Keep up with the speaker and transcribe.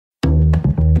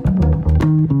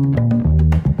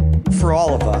for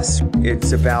all of us.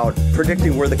 It's about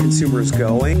predicting where the consumer is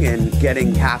going and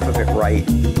getting half of it right.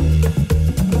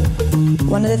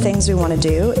 One of the things we want to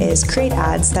do is create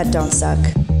ads that don't suck.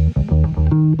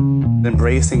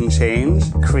 Embracing change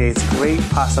creates great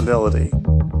possibility.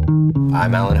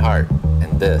 I'm Alan Hart,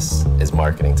 and this is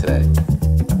Marketing Today.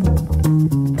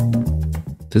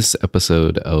 This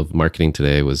episode of Marketing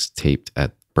Today was taped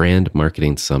at Brand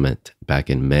Marketing Summit back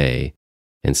in May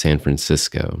in San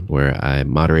Francisco, where I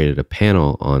moderated a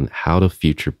panel on how to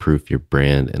future-proof your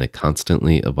brand in a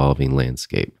constantly evolving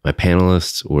landscape. My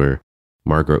panelists were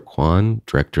Margaret Quan,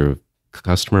 Director of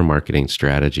Customer Marketing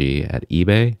Strategy at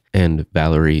eBay, and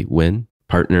Valerie Nguyen,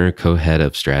 Partner Co-Head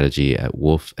of Strategy at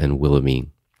Wolf and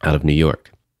Wilhelmine out of New York.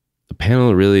 The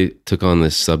panel really took on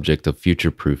this subject of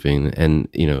future-proofing. And,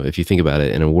 if you think about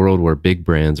it, in a world where big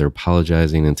brands are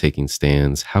apologizing and taking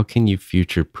stands, how can you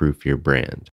future-proof your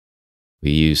brand? We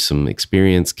use some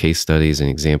experience, case studies, and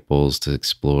examples to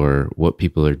explore what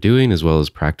people are doing, as well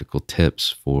as practical tips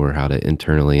for how to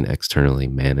internally and externally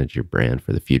manage your brand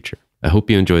for the future. I hope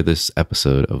you enjoyed this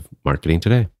episode of Marketing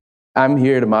Today. I'm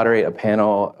here to moderate a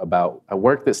panel about a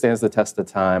work that stands the test of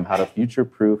time, how to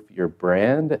future-proof your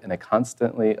brand in a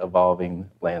constantly evolving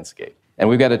landscape. And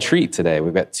we've got a treat today.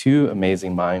 We've got two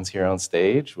amazing minds here on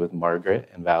stage with Margaret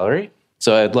and Valerie.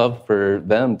 So I'd love for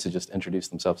them to just introduce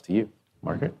themselves to you.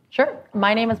 Margaret? Sure.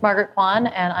 My name is Margaret Quan,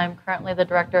 and I'm currently the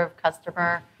Director of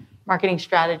Customer Marketing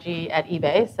Strategy at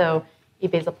eBay. So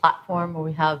eBay is a platform where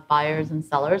we have buyers and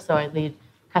sellers. So I lead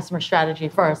customer strategy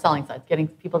for our selling side, getting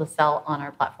people to sell on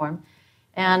our platform.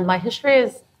 And my history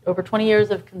is over 20 years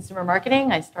of consumer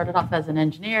marketing. I started off as an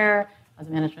engineer, as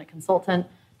a management consultant.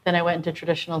 Then I went into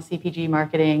traditional CPG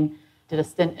marketing, did a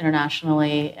stint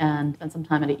internationally, and spent some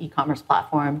time at an e-commerce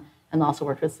platform, and also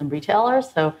worked with some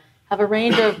retailers. So have a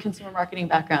range of consumer marketing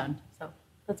background. So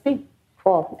that's me.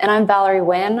 Cool. And I'm Valerie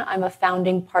Nguyen. I'm a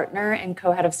founding partner and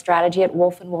co-head of strategy at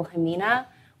Wolf and Wilhelmine.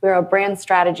 We're a brand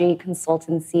strategy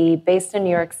consultancy based in New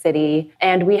York City,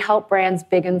 and we help brands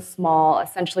big and small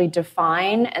essentially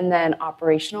define and then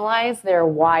operationalize their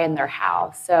why and their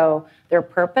how. So their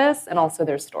purpose and also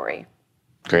their story.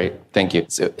 Great. Thank you.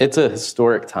 So it's a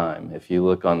historic time. If you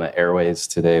look on the airways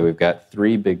today, we've got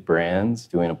three big brands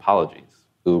doing apologies.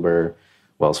 Uber,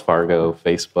 Wells Fargo,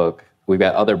 Facebook. We've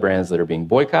got other brands that are being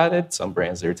boycotted, some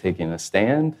brands that are taking a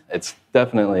stand. It's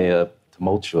definitely a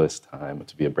tumultuous time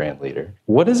to be a brand leader.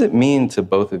 What does it mean to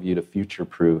both of you to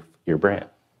future-proof your brand?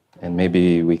 And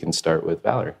maybe we can start with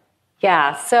Valerie.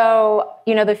 Yeah, so,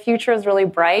 the future is really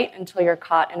bright until you're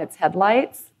caught in its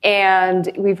headlights. And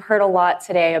we've heard a lot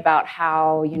today about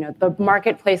how, the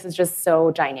marketplace is just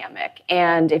so dynamic.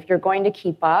 And if you're going to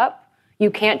keep up, you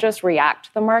can't just react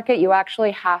to the market. You actually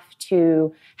have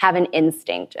to have an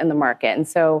instinct in the market. And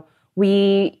so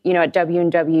we, at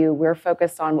W&W, we're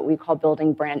focused on what we call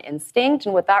building brand instinct.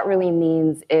 And what that really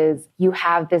means is you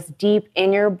have this deep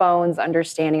in your bones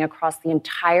understanding across the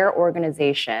entire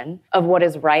organization of what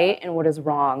is right and what is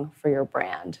wrong for your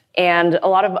brand. And a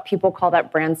lot of people call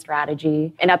that brand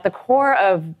strategy. And at the core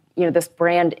of this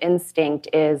brand instinct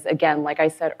is, again, like I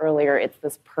said earlier, it's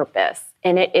this purpose.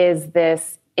 And it is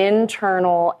this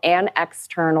internal and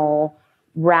external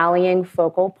rallying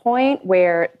focal point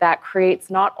where that creates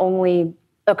not only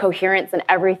a coherence in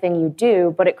everything you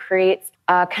do, but it creates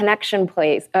a connection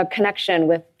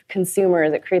with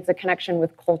consumers. It creates a connection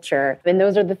with culture. And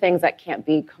those are the things that can't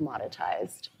be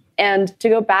commoditized. And to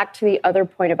go back to the other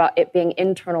point about it being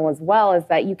internal as well, is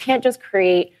that you can't just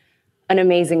create an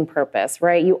amazing purpose,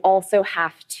 right? You also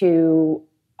have to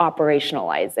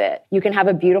operationalize it. You can have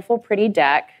a beautiful, pretty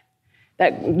deck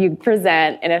that you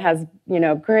present, and it has,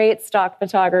 great stock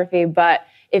photography. But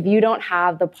if you don't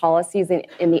have the policies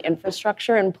in the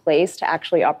infrastructure in place to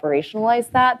actually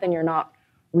operationalize that, then you're not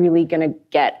really going to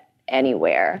get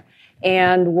anywhere.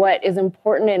 And what is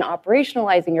important in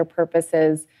operationalizing your purpose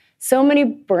is so many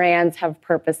brands have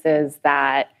purposes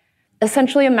that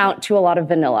essentially amount to a lot of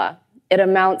vanilla. It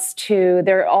amounts to,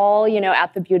 they're all,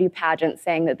 at the beauty pageant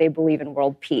saying that they believe in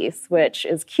world peace, which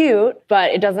is cute,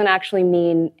 but it doesn't actually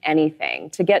mean anything.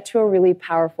 To get to a really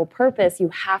powerful purpose, you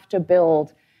have to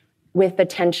build with the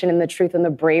tension and the truth and the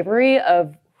bravery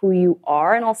of who you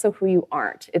are and also who you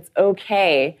aren't. It's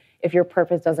okay if your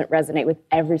purpose doesn't resonate with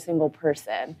every single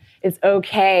person. It's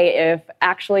okay if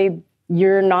actually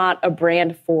you're not a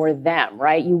brand for them,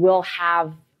 right? You will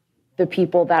have the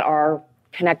people that are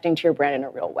connecting to your brand in a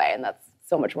real way, and that's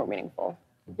so much more meaningful.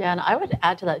 Yeah, and I would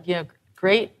add to that,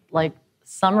 great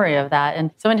summary of that.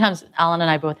 And so many times, Alan and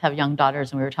I both have young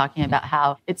daughters, and we were talking about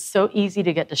how it's so easy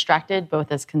to get distracted,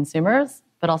 both as consumers,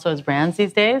 but also as brands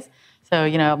these days.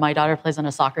 So, my daughter plays on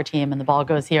a soccer team and the ball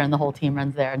goes here and the whole team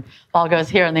runs there and ball goes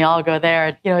here and they all go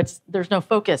there. There's no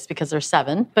focus because there's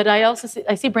 7. But I also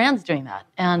see brands doing that.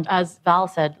 And as Val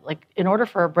said, like in order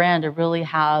for a brand to really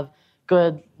have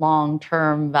good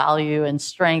long-term value and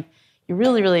strength, you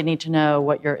really, really need to know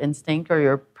what your instinct or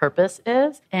your purpose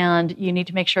is. And you need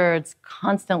to make sure it's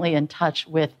constantly in touch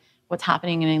with what's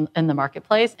happening in the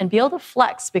marketplace and be able to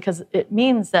flex, because it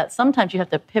means that sometimes you have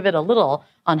to pivot a little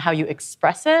on how you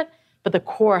express it, but the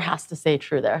core has to stay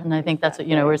true there. And I think that's what,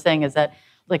 we're saying is that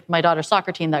like my daughter's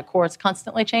soccer team, that core is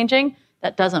constantly changing.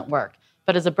 That doesn't work.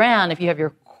 But as a brand, if you have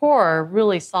your core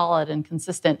really solid and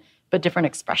consistent, but different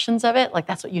expressions of it, like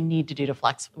that's what you need to do to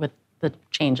flex with the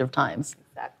change of times.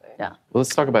 Exactly. Yeah. Well,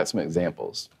 let's talk about some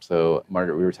examples. So,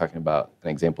 Margaret, we were talking about an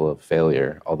example of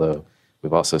failure, although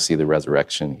we've also seen the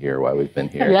resurrection here while we've been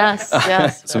here.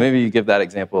 Yes. So maybe you give that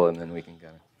example and then we can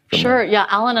kind of... Sure. Yeah.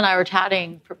 Alan and I were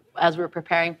chatting as we were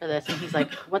preparing for this, and he's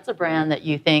like, what's a brand that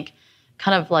you think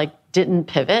kind of like didn't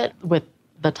pivot with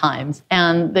the times?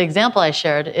 And the example I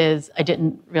shared is, I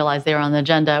didn't realize they were on the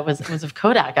agenda, was of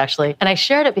Kodak, actually. And I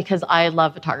shared it because I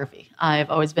love photography.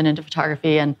 I've always been into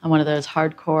photography, and I'm one of those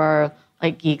hardcore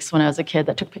like geeks when I was a kid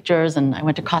that took pictures, and I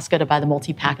went to Costco to buy the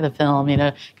multi-pack of the film,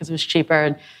 because it was cheaper.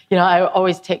 And, I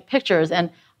always take pictures. And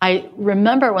I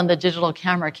remember when the digital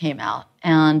camera came out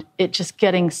and it just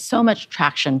getting so much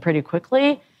traction pretty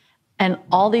quickly, and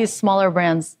all these smaller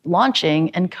brands launching,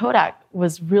 and Kodak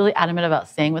was really adamant about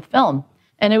staying with film.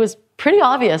 And it was pretty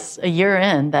obvious a year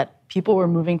in that people were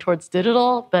moving towards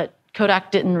digital, but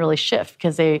Kodak didn't really shift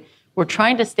because they were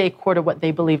trying to stay core to what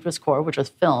they believed was core, which was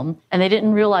film. And they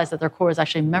didn't realize that their core is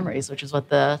actually memories, which is what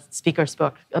the speaker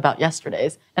spoke about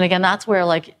yesterday's. And again, that's where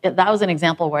that was an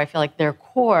example where I feel like their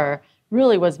core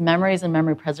really was memories and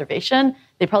memory preservation.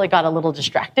 They probably got a little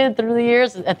distracted through the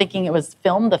years thinking it was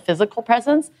film, the physical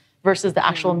presence, versus the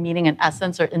actual meaning and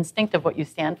essence or instinct of what you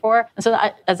stand for. And so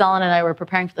as Alan and I were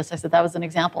preparing for this, I said that was an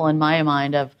example in my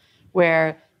mind of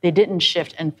where they didn't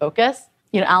shift and focus.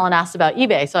 Alan asked about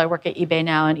eBay. So I work at eBay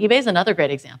now, and eBay is another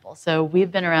great example. So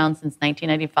we've been around since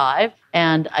 1995.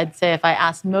 And I'd say if I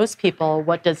ask most people,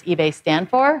 what does eBay stand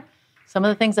for? Some of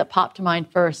the things that pop to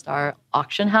mind first are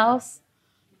auction house,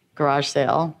 garage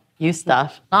sale, used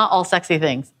stuff, not all sexy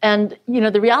things. And,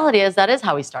 the reality is that is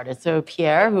how we started. So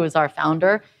Pierre, who is our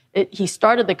founder, he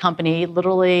started the company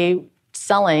literally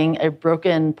selling a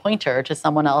broken pointer to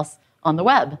someone else on the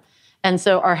web. And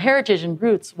so our heritage and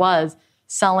roots was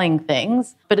selling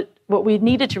things. But what we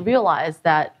needed to realize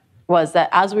was that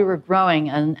as we were growing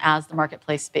and as the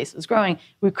marketplace space was growing,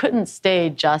 we couldn't stay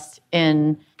just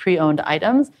in pre-owned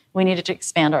items. We needed to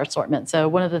expand our assortment. So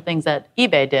one of the things that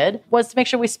eBay did was to make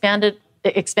sure we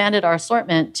expanded our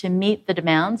assortment to meet the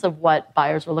demands of what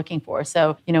buyers were looking for.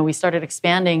 So, we started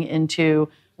expanding into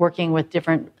working with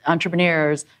different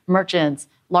entrepreneurs, merchants,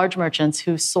 large merchants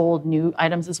who sold new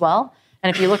items as well.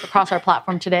 And if you look across our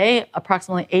platform today,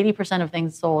 approximately 80% of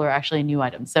things sold are actually new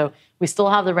items. So we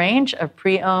still have the range of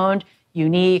pre-owned,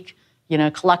 unique,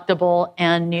 collectible,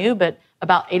 and new, but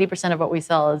about 80% of what we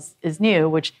sell is new,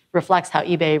 which reflects how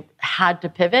eBay had to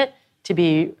pivot to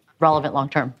be relevant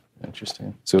long-term.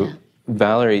 Interesting. So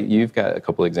Valerie, you've got a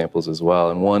couple examples as well,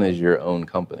 and one is your own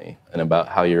company and about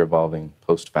how you're evolving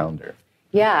post-founder.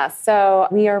 Yeah, so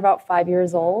we are about 5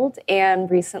 years old, and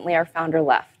recently our founder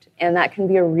left. And that can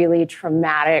be a really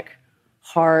traumatic,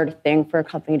 hard thing for a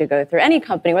company to go through. Any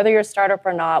company, whether you're a startup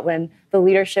or not, when the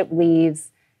leadership leaves,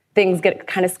 things get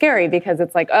kind of scary because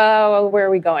it's like, oh, where are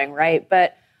we going, right?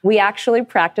 But we actually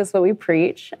practice what we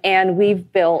preach, and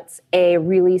we've built a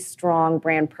really strong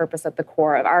brand purpose at the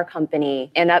core of our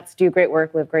company, and that's do great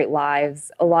work, live great lives.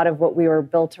 A lot of what we were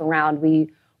built around,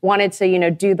 we wanted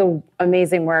to, do the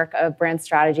amazing work of brand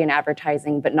strategy and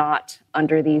advertising, but not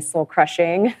under these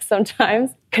soul-crushing,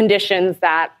 sometimes, conditions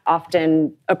that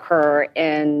often occur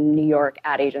in New York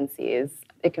ad agencies.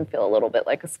 It can feel a little bit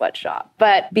like a sweatshop.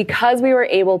 But because we were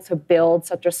able to build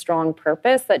such a strong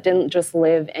purpose that didn't just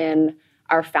live in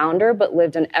our founder, but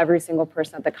lived in every single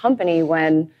person at the company,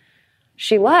 when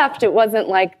she left, it wasn't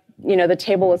like, the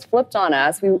table was flipped on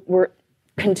us. We were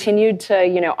continued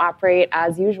to, operate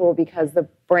as usual because the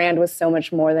brand was so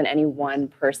much more than any one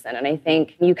person. And I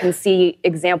think you can see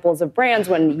examples of brands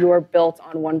when you're built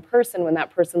on one person, when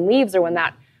that person leaves, or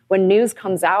when news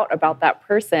comes out about that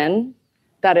person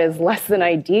that is less than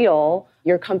ideal,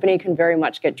 your company can very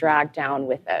much get dragged down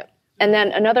with it. And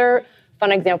then another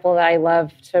fun example that I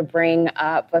love to bring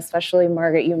up, especially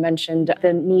Margaret, you mentioned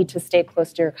the need to stay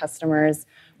close to your customers.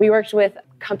 We worked with a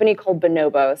company called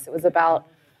Bonobos. It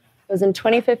It was in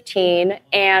 2015,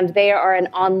 and they are an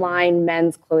online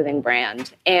men's clothing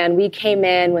brand. And we came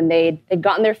in when they'd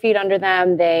gotten their feet under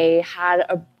them. They had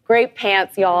a great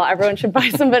pants, y'all. Everyone should buy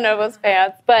some Bonobos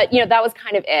pants. But, that was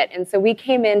kind of it. And so we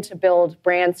came in to build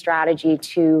brand strategy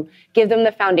to give them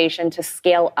the foundation to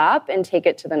scale up and take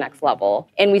it to the next level.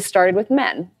 And we started with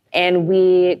men. And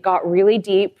we got really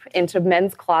deep into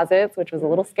men's closets, which was a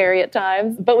little scary at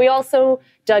times. But we also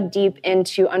dug deep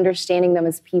into understanding them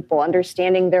as people,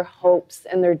 understanding their hopes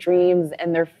and their dreams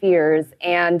and their fears.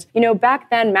 And, back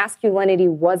then, masculinity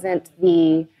wasn't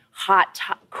the hot,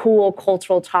 cool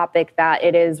cultural topic that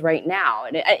it is right now.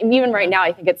 And even right now,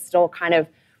 I think it's still kind of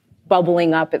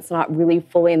bubbling up. It's not really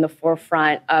fully in the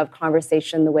forefront of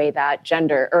conversation the way that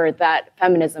gender or that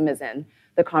feminism is in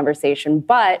the conversation.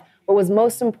 But what was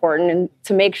most important, and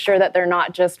to make sure that they're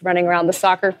not just running around the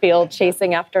soccer field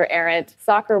chasing after errant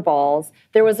soccer balls,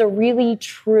 there was a really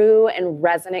true and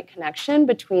resonant connection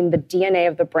between the DNA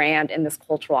of the brand and this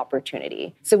cultural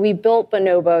opportunity. So we built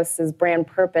Bonobos' brand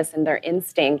purpose and their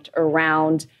instinct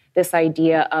around this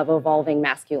idea of evolving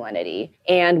masculinity.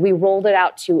 And we rolled it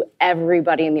out to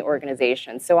everybody in the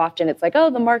organization. So often it's like,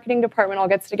 the marketing department all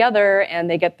gets together and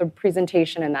they get the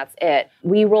presentation and that's it.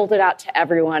 We rolled it out to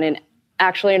everyone. And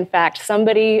actually, in fact,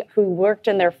 somebody who worked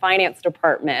in their finance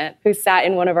department, who sat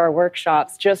in one of our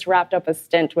workshops, just wrapped up a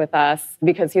stint with us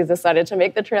because he's decided to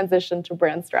make the transition to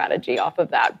brand strategy off of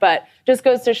that. But just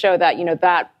goes to show that,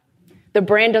 that the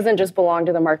brand doesn't just belong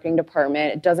to the marketing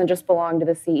department. It doesn't just belong to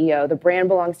the CEO. The brand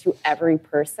belongs to every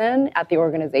person at the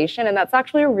organization. And that's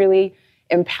actually a really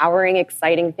empowering,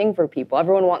 exciting thing for people.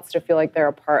 Everyone wants to feel like they're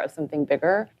a part of something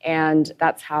bigger. And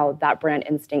that's how that brand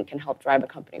instinct can help drive a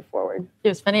company forward. It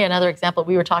was funny, another example,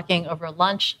 we were talking over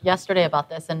lunch yesterday about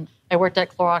this, and I worked at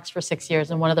Clorox for 6 years,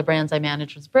 and one of the brands I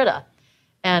managed was Brita.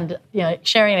 And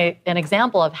sharing an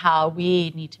example of how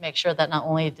we need to make sure that not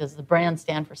only does the brand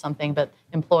stand for something, but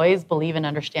employees believe and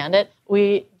understand it.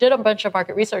 We did a bunch of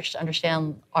market research to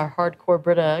understand our hardcore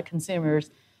Brita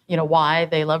consumers, why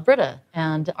they love Brita.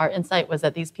 And our insight was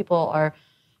that these people are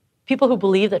people who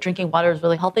believe that drinking water is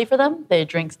really healthy for them. They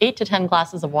drink 8 to 10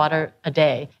 glasses of water a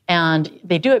day, and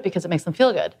they do it because it makes them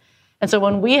feel good. And so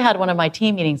when we had one of my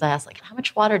team meetings, I asked, how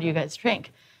much water do you guys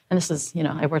drink? And this is,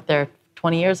 I worked there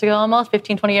 20 years ago almost,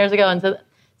 15, 20 years ago, and so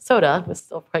soda was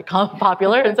still quite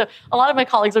popular. And so a lot of my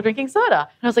colleagues are drinking soda.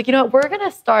 And I was like, we're going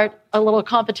to start a little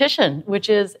competition, which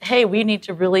is, hey, we need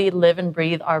to really live and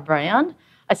breathe our brand.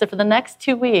 I said, for the next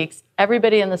 2 weeks,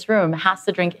 everybody in this room has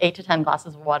to drink 8 to 10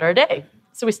 glasses of water a day.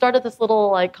 So we started this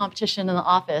little competition in the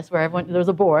office where there was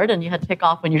a board and you had to pick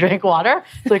off when you drank water.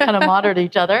 So we kind of monitored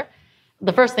each other.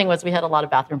 The first thing was we had a lot of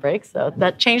bathroom breaks, so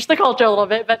that changed the culture a little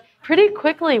bit. But pretty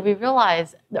quickly we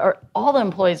realized, or all the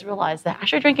employees realized, that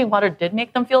actually drinking water did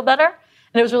make them feel better.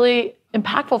 And it was really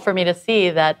impactful for me to see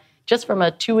that just from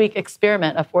a 2-week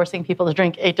experiment of forcing people to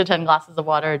drink 8 to 10 glasses of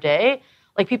water a day,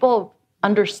 people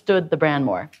understood the brand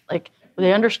more.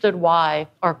 They understood why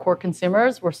our core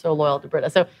consumers were so loyal to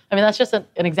Brita. So, that's just an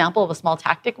example of a small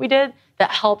tactic we did that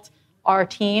helped our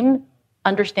team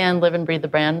understand, live, and breathe the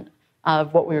brand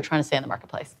of what we were trying to say in the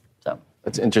marketplace. So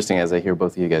it's interesting as I hear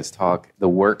both of you guys talk, the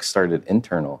work started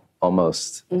internal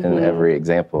almost in every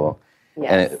example.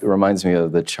 Yes. And it reminds me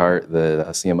of the chart the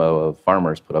CMO of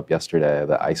Farmers put up yesterday,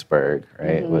 the iceberg,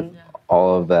 right? With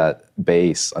all of that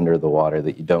base under the water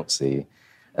that you don't see.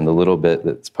 And the little bit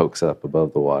that pokes up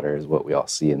above the water is what we all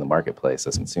see in the marketplace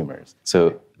as consumers.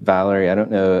 So Valerie, I don't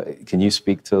know, can you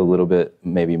speak to a little bit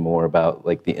maybe more about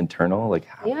the internal,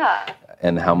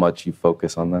 and how much you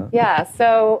focus on that? Yeah,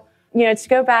 so, to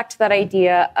go back to that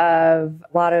idea of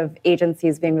a lot of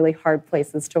agencies being really hard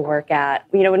places to work at,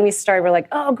 when we started, we're like,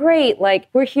 oh, great,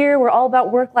 we're here, we're all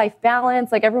about work-life balance,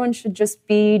 everyone should just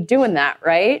be doing that,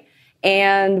 right?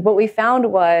 And what we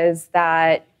found was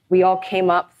that we all came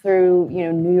up through,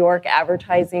 New York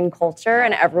advertising culture,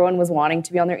 and everyone was wanting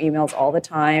to be on their emails all the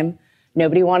time.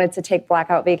 Nobody wanted to take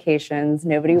blackout vacations.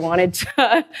 Nobody wanted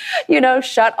to,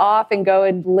 shut off and go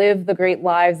and live the great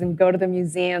lives and go to the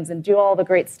museums and do all the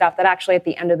great stuff that actually at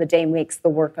the end of the day makes the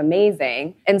work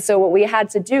amazing. And so what we had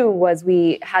to do was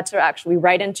we had to actually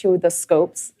write into the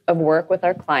scopes of work with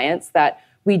our clients that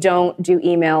we don't do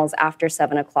emails after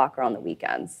 7 o'clock or on the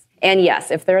weekends. And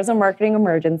yes, if there is a marketing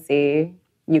emergency,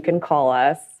 you can call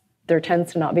us. There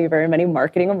tends to not be very many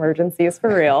marketing emergencies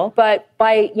for real. But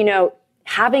by,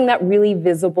 having that really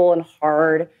visible and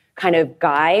hard kind of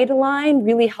guideline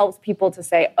really helps people to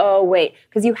say, oh, wait,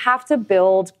 because you have to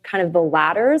build kind of the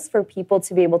ladders for people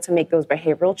to be able to make those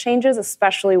behavioral changes,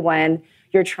 especially when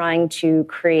you're trying to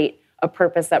create a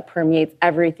purpose that permeates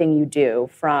everything you do,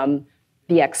 from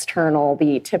the external,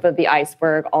 the tip of the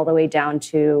iceberg, all the way down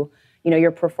to,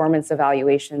 your performance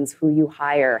evaluations, who you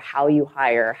hire, how you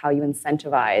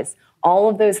incentivize. All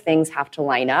of those things have to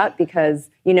line up because,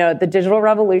 the digital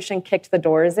revolution kicked the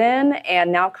doors in,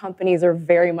 and now companies are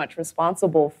very much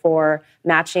responsible for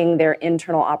matching their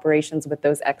internal operations with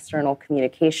those external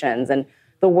communications. And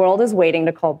the world is waiting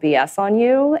to call BS on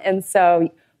you. And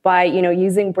so by,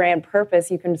 using brand purpose,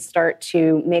 you can start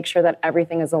to make sure that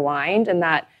everything is aligned and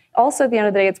that also at the end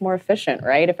of the day, it's more efficient,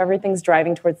 right? If everything's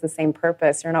driving towards the same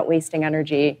purpose, you're not wasting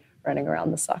energy running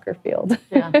around the soccer field.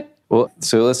 Yeah. Well,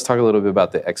 so let's talk a little bit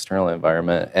about the external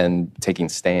environment and taking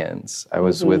stands. I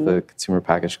was with a consumer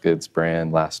packaged goods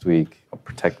brand last week,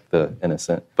 Protect the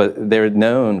Innocent, but they're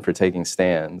known for taking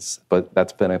stands, but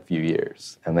that's been a few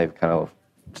years. And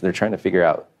they're trying to figure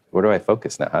out, where do I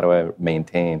focus now? How do I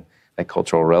maintain that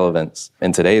cultural relevance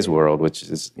in today's world, which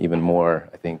is even more,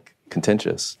 I think,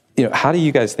 contentious? How do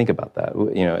you guys think about that,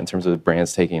 in terms of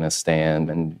brands taking a stand,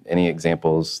 and any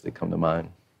examples that come to mind?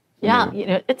 Yeah,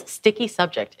 it's a sticky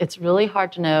subject. It's really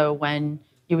hard to know when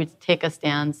you would take a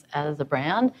stance as a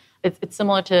brand. It's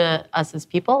similar to us as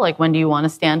people, like when do you want to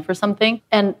stand for something?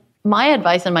 And my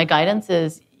advice and my guidance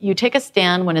is you take a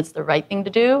stand when it's the right thing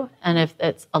to do and if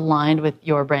it's aligned with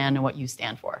your brand and what you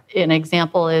stand for. An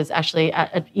example is actually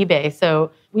at eBay.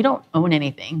 So we don't own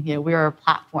anything. We are a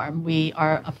platform. We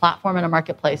are a platform and a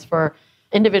marketplace for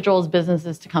individuals,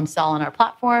 businesses to come sell on our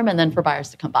platform and then for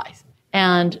buyers to come buy.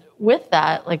 And with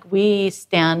that, we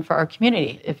stand for our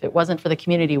community. If it wasn't for the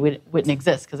community, we wouldn't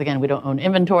exist because, again, we don't own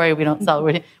inventory, we don't sell,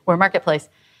 we're a marketplace.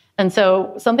 And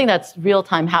so something that's real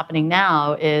time happening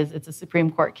now is it's a Supreme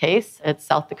Court case. It's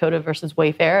South Dakota versus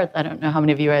Wayfair. I don't know how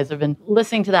many of you guys have been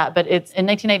listening to that, but it's in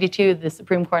 1992, the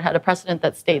Supreme Court had a precedent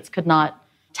that states could not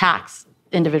tax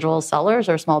individual sellers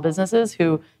or small businesses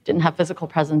who didn't have physical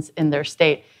presence in their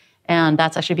state. And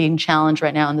that's actually being challenged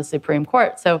right now in the Supreme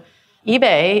Court. So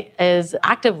eBay is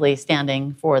actively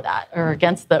standing for that or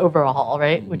against the overhaul,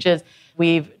 right? Which is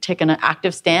we've taken an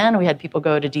active stand. We had people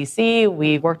go to DC.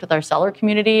 We worked with our seller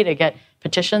community to get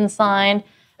petitions signed,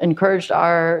 encouraged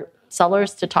our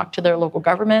sellers to talk to their local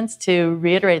governments to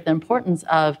reiterate the importance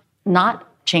of not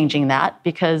changing that,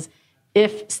 because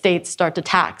if states start to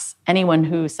tax anyone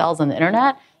who sells on the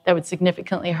internet, that would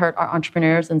significantly hurt our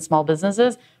entrepreneurs and small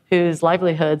businesses whose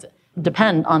livelihoods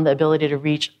depend on the ability to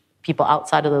reach people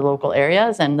outside of the local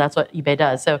areas, and that's what eBay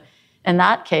does. So in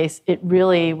that case, it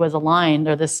really was aligned,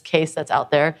 or this case that's out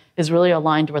there is really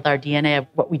aligned with our DNA of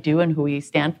what we do and who we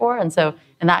stand for. And so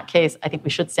in that case, I think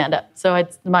we should stand up. So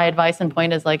my advice and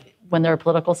point is when there are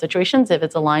political situations, if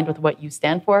it's aligned with what you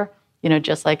stand for,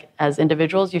 just like as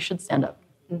individuals, you should stand up.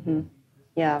 Mm-hmm.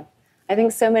 Yeah. I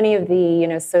think so many of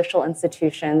the, social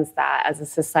institutions that as a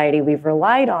society we've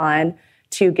relied on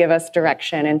to give us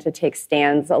direction and to take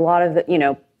stands, a lot of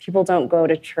the, people don't go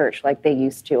to church like they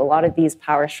used to. A lot of these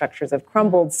power structures have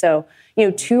crumbled. So,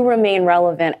 to remain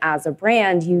relevant as a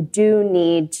brand, you do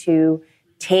need to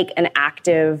take an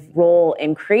active role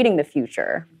in creating the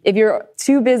future. If you're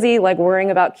too busy worrying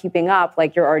about keeping up,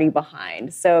 you're already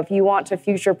behind. So if you want to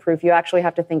future-proof, you actually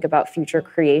have to think about future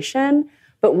creation.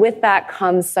 But with that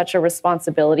comes such a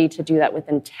responsibility to do that with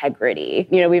integrity.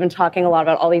 We've been talking a lot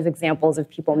about all these examples of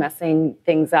people messing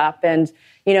things up. And,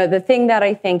 the thing that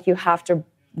I think you have to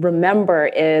remember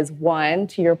is, one,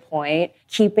 to your point,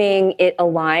 keeping it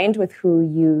aligned with who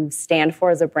you stand for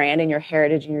as a brand and your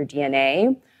heritage and your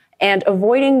DNA, and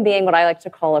avoiding being what I like to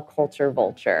call a culture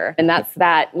vulture. And that's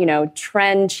that,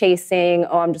 trend chasing,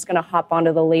 I'm just going to hop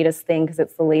onto the latest thing because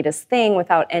it's the latest thing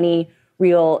without any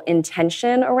real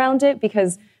intention around it.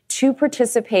 Because to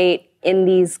participate in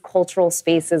these cultural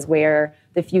spaces where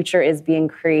the future is being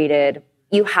created,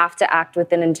 you have to act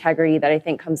with an integrity that I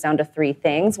think comes down to three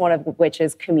things, one of which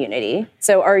is community.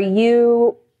 So are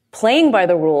you playing by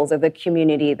the rules of the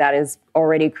community that is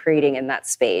already creating in that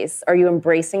space? Are you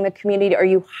embracing the community? Are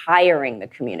you hiring the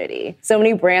community? So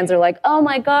many brands are like, oh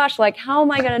my gosh, how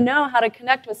am I going to know how to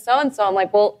connect with so-and-so? I'm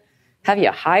like, well, have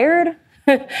you hired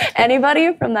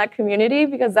anybody from that community?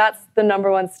 Because that's the number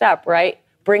one step, right?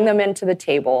 Bring them into the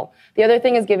table. The other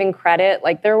thing is giving credit.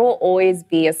 There will always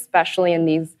be, especially in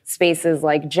these spaces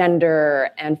like gender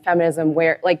and feminism,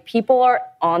 where people are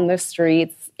on the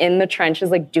streets, in the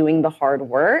trenches, doing the hard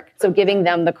work. So giving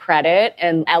them the credit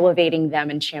and elevating them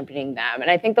and championing them.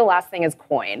 And I think the last thing is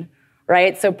coin,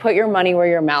 right? So put your money where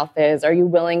your mouth is. Are you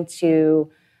willing to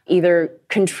either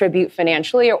contribute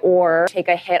financially or take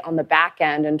a hit on the back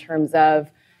end in terms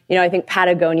of, I think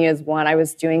Patagonia is one. I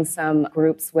was doing some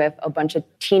groups with a bunch of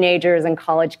teenagers and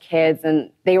college kids,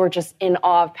 and they were just in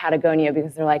awe of Patagonia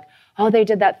because they're like, oh, they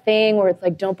did that thing where it's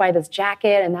don't buy this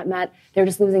jacket, and that meant they're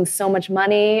just losing so much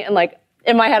money. And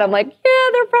in my head, I'm like, yeah,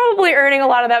 they're probably earning a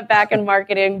lot of that back in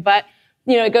marketing. But,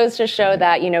 it goes to show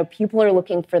that, people are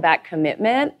looking for that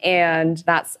commitment, and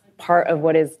that's part of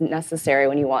what is necessary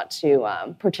when you want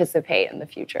to participate in the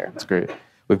future. That's great.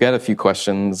 We've got a few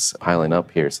questions piling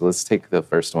up here. So let's take the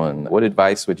first one. What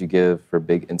advice would you give for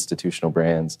big institutional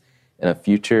brands in a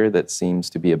future that seems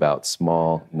to be about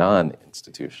small,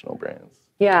 non-institutional brands?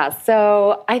 Yeah,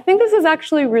 so I think this is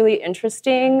actually really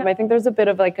interesting. I think there's a bit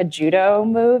of like a judo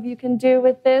move you can do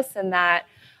with this, and that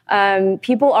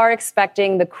people are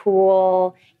expecting the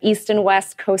cool East and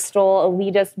West coastal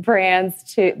elitist brands,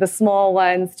 to the small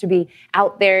ones, to be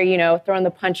out there, throwing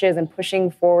the punches and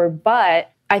pushing forward.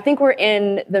 But I think we're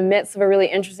in the midst of a really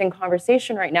interesting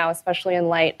conversation right now, especially in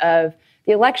light of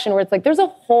the election, where it's like there's a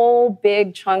whole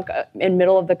big chunk in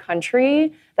middle of the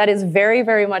country that is very,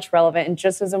 very much relevant and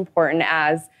just as important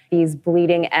as these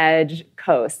bleeding edge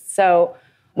coasts. So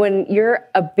when you're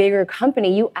a bigger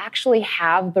company, you actually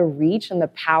have the reach and the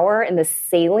power and the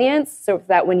salience so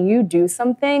that when you do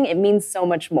something, it means so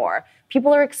much more.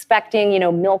 People are expecting,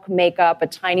 Milk Makeup, a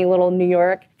tiny little New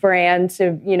York brand,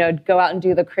 to, go out and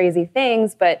do the crazy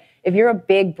things. But if you're a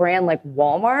big brand like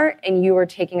Walmart and you are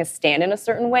taking a stand in a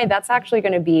certain way, that's actually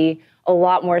going to be a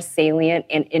lot more salient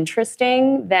and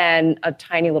interesting than a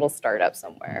tiny little startup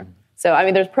somewhere. So,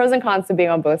 there's pros and cons to being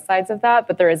on both sides of that,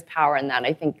 but there is power in that. And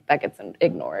I think that gets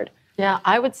ignored. Yeah,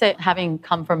 I would say, having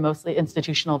come from mostly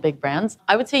institutional big brands,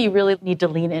 I would say you really need to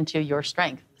lean into your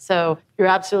strength. So you're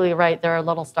absolutely right. There are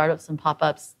little startups and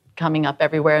pop-ups coming up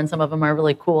everywhere, and some of them are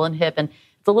really cool and hip. And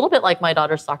it's a little bit like my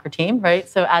daughter's soccer team, right?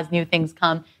 So as new things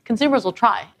come, consumers will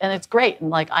try, and it's great.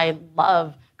 And I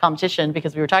love competition,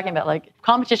 because we were talking about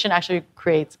competition actually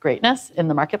creates greatness in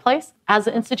the marketplace. As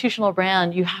an institutional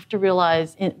brand, you have to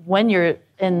realize when you're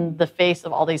in the face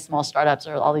of all these small startups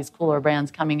or all these cooler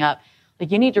brands coming up,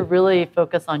 you need to really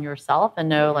focus on yourself and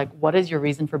know what is your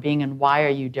reason for being and why are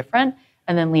you different,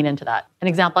 and then lean into that. An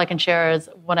example I can share is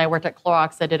when I worked at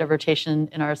Clorox, I did a rotation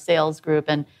in our sales group,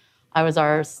 and I was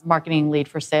our marketing lead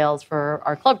for sales for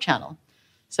our club channel.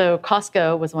 So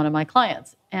Costco was one of my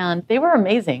clients, and they were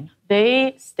amazing.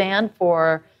 They stand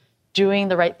for doing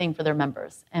the right thing for their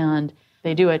members, and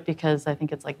they do it because I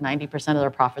think it's 90% of their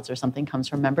profits or something comes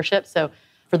from membership. So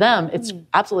for them, it's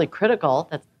absolutely critical.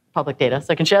 That's public data, so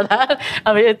I can share that.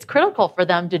 It's critical for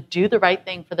them to do the right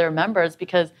thing for their members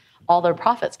because all their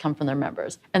profits come from their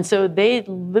members. And so they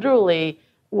literally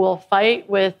will fight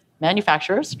with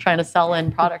manufacturers trying to sell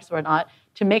in products or not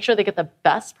to make sure they get the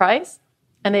best price,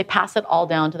 and they pass it all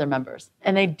down to their members.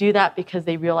 And they do that because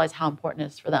they realize how important it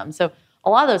is for them. So a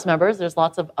lot of those members, there's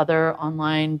lots of other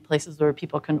online places where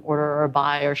people can order or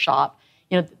buy or shop.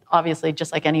 Obviously,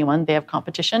 just like anyone, they have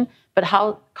competition. But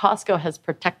how Costco has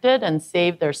protected and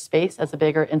saved their space as a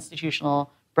bigger institutional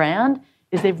brand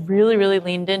is they've really, really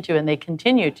leaned into, and they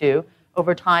continue to,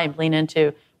 over time, lean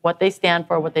into what they stand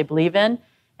for, what they believe in.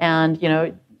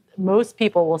 And, most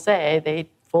people will say they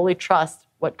fully trust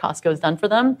what Costco has done for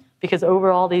them because over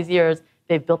all these years,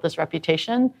 they've built this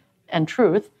reputation and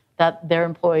truth that their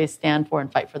employees stand for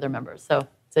and fight for their members. So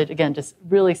again, just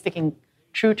really sticking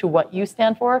true to what you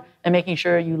stand for and making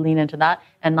sure you lean into that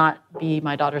and not be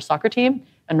my daughter's soccer team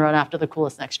and run after the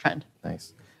coolest next trend.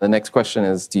 Nice. The next question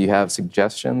is, do you have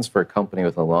suggestions for a company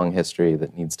with a long history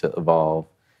that needs to evolve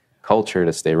culture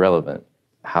to stay relevant?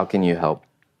 How can you help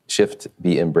shift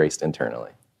be embraced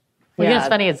internally? Well, it's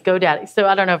funny, it's GoDaddy. So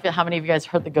I don't know how many of you guys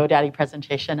heard the GoDaddy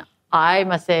presentation. I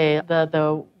must say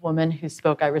the woman who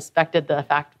spoke, I respected the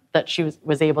fact that she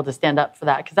was able to stand up for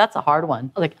that, because that's a hard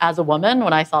one. As a woman,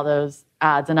 when I saw those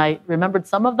ads, and I remembered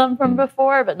some of them from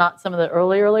before, but not some of the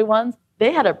early ones,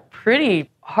 they had a pretty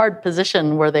hard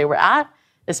position where they were at,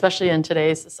 especially in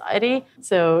today's society.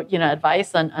 So,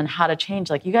 advice on how to change,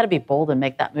 you got to be bold and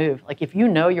make that move. If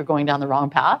you're going down the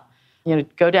wrong path,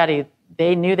 GoDaddy,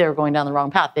 they knew they were going down the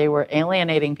wrong path. They were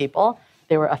alienating people.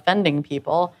 They were offending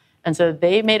people. And so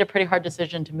they made a pretty hard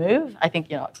decision to move. I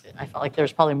think, I felt like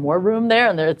there's probably more room there,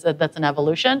 and that's an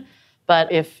evolution.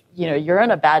 But if, you're in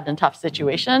a bad and tough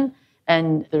situation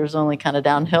and there's only kind of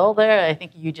downhill there, I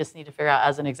think you just need to figure out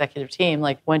as an executive team,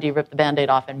 when do you rip the Band-Aid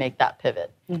off and make that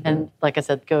pivot? Mm-hmm. And like I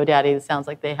said, GoDaddy, it sounds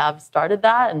like they have started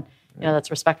that, and, that's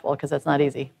respectful because that's not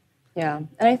easy. Yeah.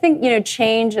 And I think,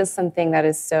 change is something that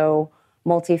is so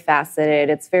multifaceted.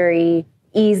 It's very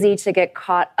easy to get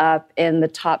caught up in the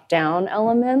top-down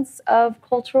elements of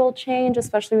cultural change,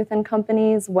 especially within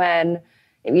companies when,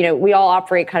 we all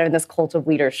operate kind of in this cult of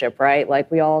leadership, right?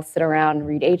 We all sit around and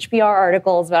read HBR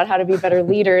articles about how to be better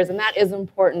leaders, and that is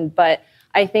important. But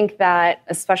I think that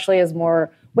especially as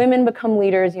more women become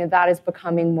leaders, that is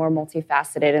becoming more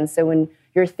multifaceted. And so when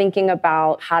you're thinking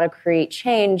about how to create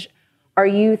change, Are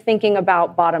you thinking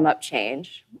about bottom-up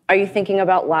change? Are you thinking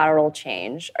about lateral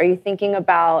change? Are you thinking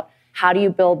about how do you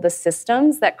build the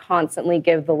systems that constantly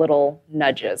give the little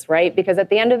nudges, right? Because at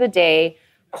the end of the day,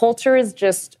 culture is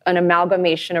just an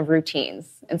amalgamation of routines.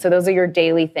 And so those are your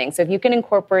daily things. So if you can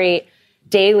incorporate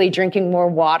daily drinking more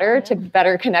water to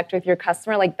better connect with your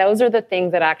customer, like those are the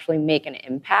things that actually make an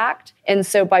impact. And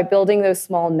so by building those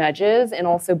small nudges and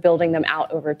also building them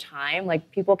out over time,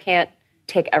 like people can't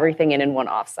take everything in one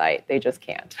offsite. They just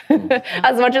can't.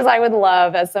 As much as I would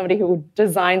love, as somebody who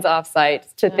designs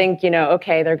offsites, to think,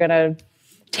 okay, they're going to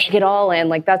take it all in,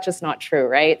 like that's just not true,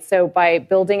 right? So by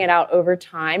building it out over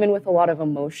time and with a lot of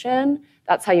emotion,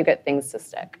 that's how you get things to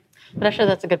stick. But actually,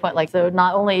 that's a good point. Like, so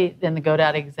not only in the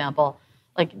GoDaddy example,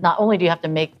 like not only do you have to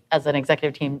make, as an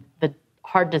executive team, the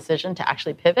hard decision to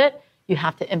actually pivot, you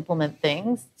have to implement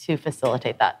things to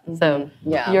facilitate that. So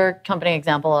your company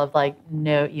example of like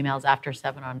no emails after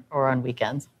 7 or on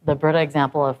weekends, the Brita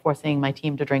example of forcing my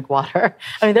team to drink water.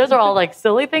 I mean, those are all like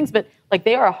silly things, but like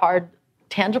they are hard,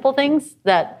 tangible things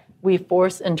that we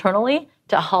force internally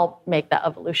to help make that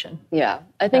evolution. Yeah,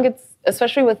 I think it's,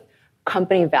 especially with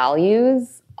company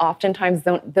values, oftentimes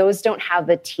those don't have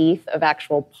the teeth of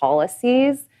actual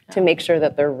policies to make sure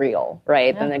that they're real,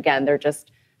 right? And again, they're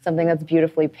just something that's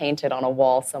beautifully painted on a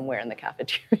wall somewhere in the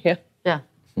cafeteria. Yeah.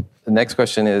 The next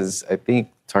question is, I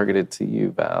think, targeted to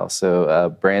you, Val.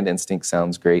 So brand instinct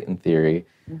sounds great in theory,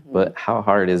 but how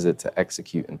hard is it to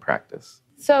execute in practice?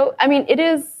 So, I mean, it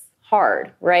is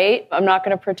hard, right? I'm not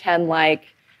going to pretend like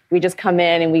we just come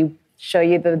in and we show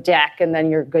you the deck and then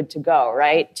you're good to go,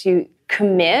 right? To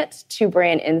commit to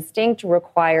brand instinct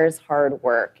requires hard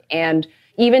work. And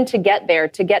even to get there,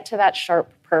 to get to that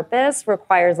sharp purpose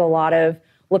requires a lot of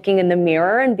looking in the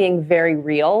mirror and being very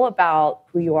real about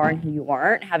who you are and who you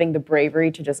aren't, having the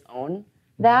bravery to just own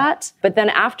that. But then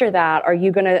after that, are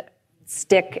you going to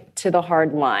stick to the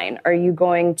hard line? Are you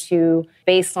going to,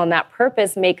 based on that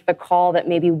purpose, make the call that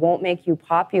maybe won't make you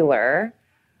popular,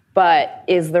 but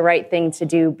is the right thing to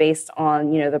do based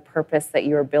on, the purpose that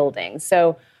you're building?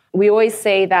 So we always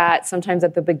say that sometimes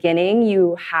at the beginning,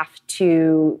 you have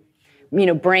to,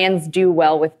 brands do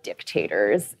well with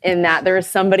dictators, in that there is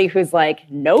somebody who's like,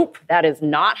 nope, that is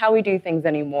not how we do things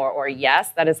anymore, or yes,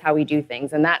 that is how we do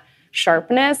things. And that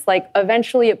sharpness, like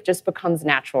eventually it just becomes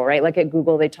natural, right? Like at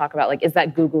Google, they talk about like, is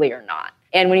that googly or not?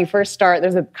 And when you first start,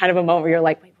 there's a kind of a moment where you're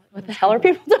like, wait, what the hell are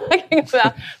people talking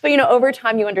about? But over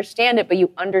time you understand it, but you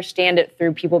understand it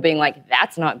through people being like,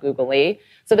 that's not googly.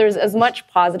 So there's as much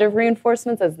positive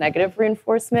reinforcements as negative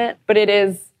reinforcement, but it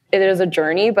is a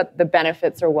journey, but the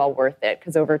benefits are well worth it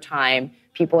because over time,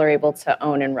 people are able to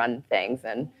own and run things.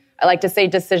 And I like to say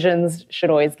decisions should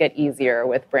always get easier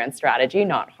with brand strategy,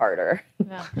 not harder.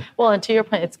 Yeah. Well, and to your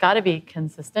point, it's got to be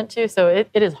consistent too. So it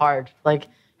is hard. Like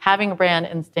having a brand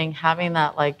instinct, having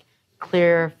that like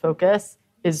clear focus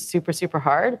is super, super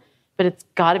hard, but it's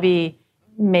got to be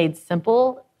made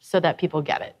simple so that people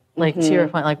get it. Like to your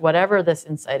point, like whatever this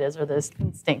insight is or this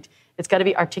instinct, it's got to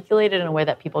be articulated in a way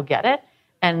that people get it.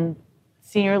 And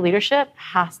senior leadership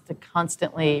has to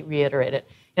constantly reiterate it.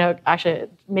 Actually,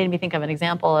 it made me think of an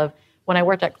example of when I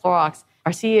worked at Clorox,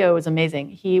 our CEO was amazing.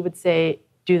 He would say,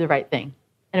 do the right thing.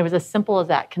 And it was as simple as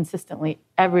that consistently,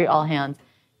 all hands.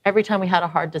 Every time we had a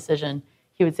hard decision,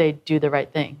 he would say, do the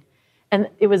right thing. And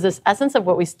it was this essence of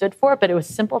what we stood for, but it was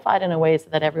simplified in a way so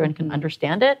that everyone can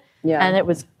understand it. Yeah. And it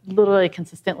was literally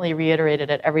consistently reiterated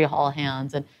at every all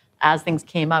hands. And as things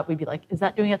came up, we'd be like, is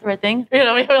that doing it the right thing?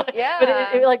 Yeah.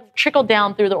 But it like trickled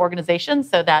down through the organization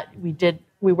so that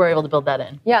we were able to build that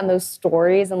in. Yeah, and those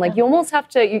stories. And like you almost have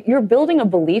to, you're building a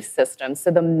belief system. So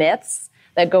the myths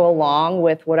that go along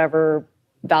with whatever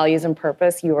values and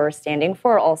purpose you are standing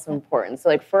for are also important. So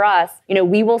like for us,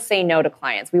 we will say no to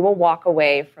clients. We will walk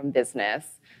away from business,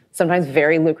 sometimes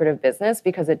very lucrative business,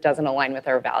 because it doesn't align with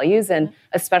our values. And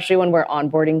especially when we're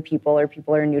onboarding people or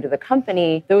people are new to the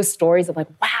company, those stories of like,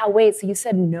 wow, wait, so you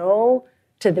said no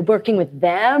to working with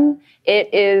them?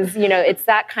 It is, it's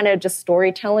that kind of just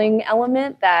storytelling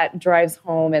element that drives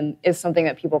home and is something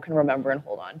that people can remember and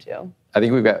hold on to. I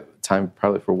think we've got time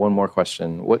probably for one more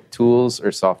question. What tools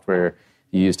or software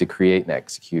do you use to create and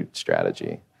execute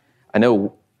strategy? I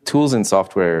know tools and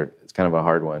software is kind of a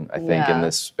hard one, I think, in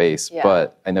this space,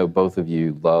 but I know both of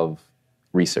you love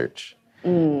research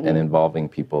and involving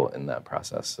people in that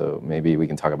process. So maybe we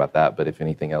can talk about that, but if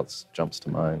anything else jumps to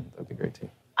mind, that'd be great too.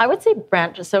 I would say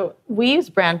so we use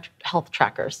brand health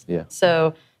trackers. Yeah.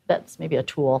 So that's maybe a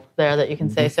tool there that you can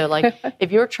say. So like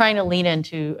if you're trying to lean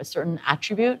into a certain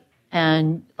attribute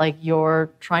and like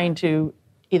you're trying to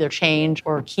either change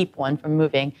or keep one from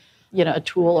moving, a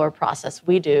tool or a process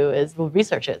we do is we'll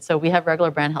research it. So we have regular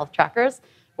brand health trackers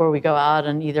where we go out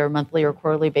on either monthly or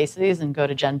quarterly basis and go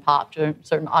to Gen Pop to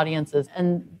certain audiences.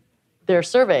 And there are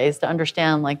surveys to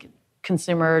understand like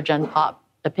consumer Gen Pop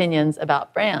opinions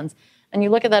about brands. And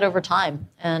you look at that over time,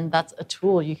 and that's a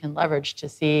tool you can leverage to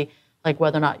see like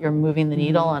whether or not you're moving the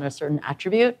needle on a certain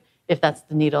attribute, if that's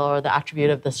the needle or the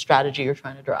attribute of the strategy you're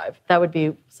trying to drive. That would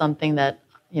be something that,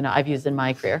 you know, I've used in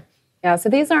my career. Yeah, so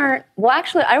these aren't, well,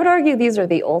 actually, I would argue these are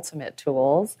the ultimate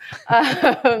tools.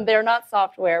 They're not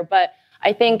software, but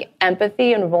I think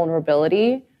empathy and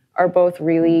vulnerability are both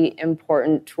really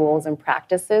important tools and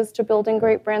practices to building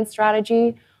great brand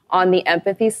strategy. On the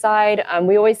empathy side,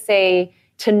 we always say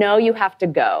to know you have to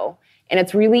go. And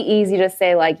it's really easy to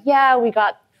say like, yeah, we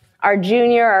got our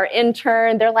junior, our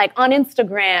intern, they're like on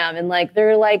Instagram and like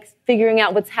they're like figuring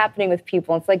out what's happening with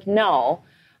people. It's like, no.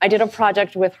 I did a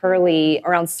project with Hurley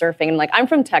around surfing. And like, I'm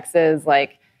from Texas.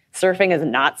 Like, surfing is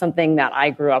not something that I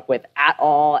grew up with at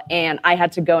all. And I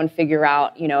had to go and figure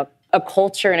out, you know, a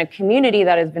culture and a community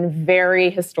that has been very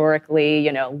historically,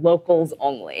 you know, locals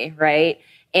only, right?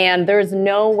 And there's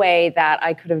no way that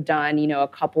I could have done, you know, a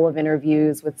couple of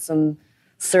interviews with some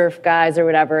surf guys or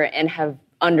whatever and have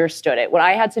understood it. What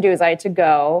I had to do is I had to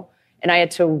go and I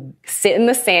had to sit in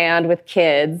the sand with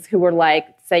kids who were like,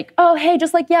 oh, hey,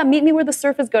 just like, yeah, meet me where the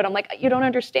surf is good. I'm like, you don't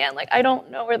understand. Like, I don't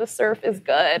know where the surf is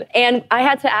good. And I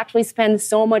had to actually spend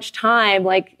so much time,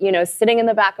 like, you know, sitting in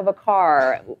the back of a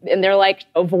car and they're like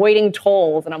avoiding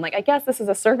tolls. And I'm like, I guess this is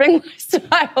a surfing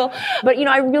lifestyle. But, you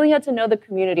know, I really had to know the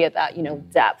community at that, you know,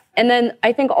 depth. And then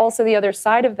I think also the other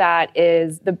side of that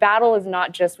is the battle is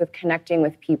not just with connecting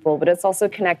with people, but it's also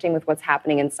connecting with what's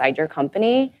happening inside your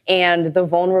company and the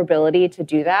vulnerability to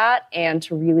do that and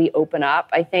to really open up.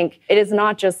 I think it is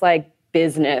not just like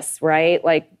business, right?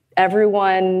 Like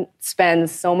everyone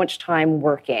spends so much time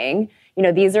working. You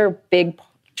know, these are big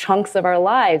chunks of our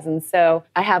lives. And so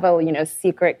I have a, you know,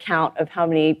 secret count of how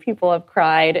many people have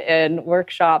cried in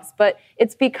workshops, but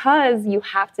it's because you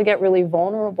have to get really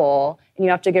vulnerable and you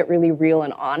have to get really real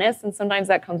and honest. And sometimes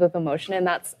that comes with emotion and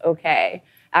that's okay.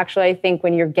 Actually, I think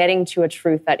when you're getting to a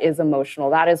truth that is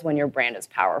emotional, that is when your brand is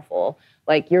powerful.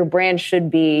 Like your brand should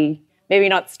be maybe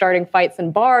not starting fights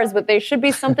in bars, but they should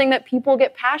be something that people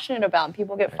get passionate about and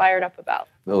people get fired up about.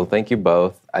 Well, thank you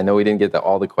both. I know we didn't get to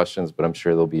all the questions, but I'm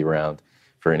sure they'll be around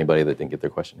for anybody that didn't get their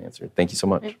question answered. Thank you so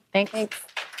much. Thanks.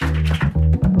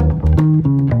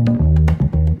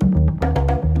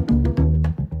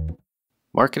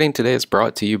 Marketing Today is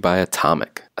brought to you by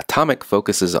Atomic. Atomic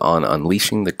focuses on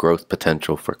unleashing the growth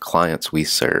potential for clients we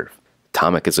serve.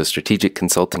 Atomic is a strategic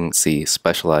consultancy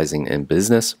specializing in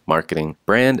business, marketing,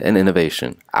 brand, and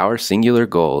innovation. Our singular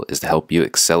goal is to help you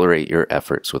accelerate your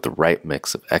efforts with the right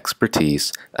mix of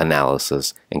expertise,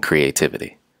 analysis, and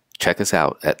creativity. Check us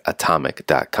out at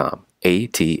atomic.com,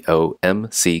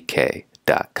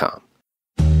 ATOMCK.com.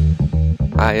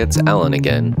 Hi, it's Alan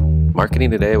again.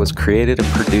 Marketing Today was created and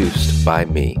produced by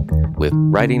me, with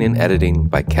writing and editing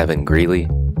by Kevin Greeley,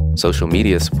 social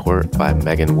media support by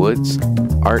Megan Woods,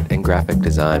 art and graphic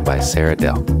design by Sarah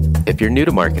Dell. If you're new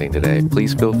to Marketing Today,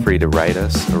 please feel free to write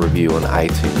us a review on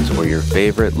iTunes or your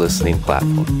favorite listening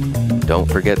platform. Don't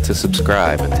forget to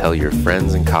subscribe and tell your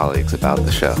friends and colleagues about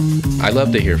the show. I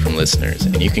love to hear from listeners,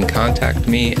 and you can contact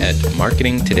me at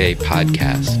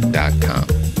marketingtodaypodcast.com.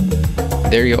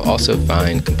 There you'll also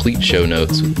find complete show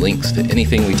notes with links to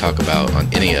anything we talk about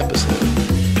on any episode.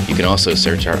 You can also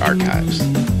search our archives.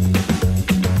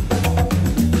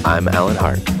 I'm Alan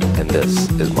Hart, and this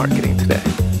is Marketing Today.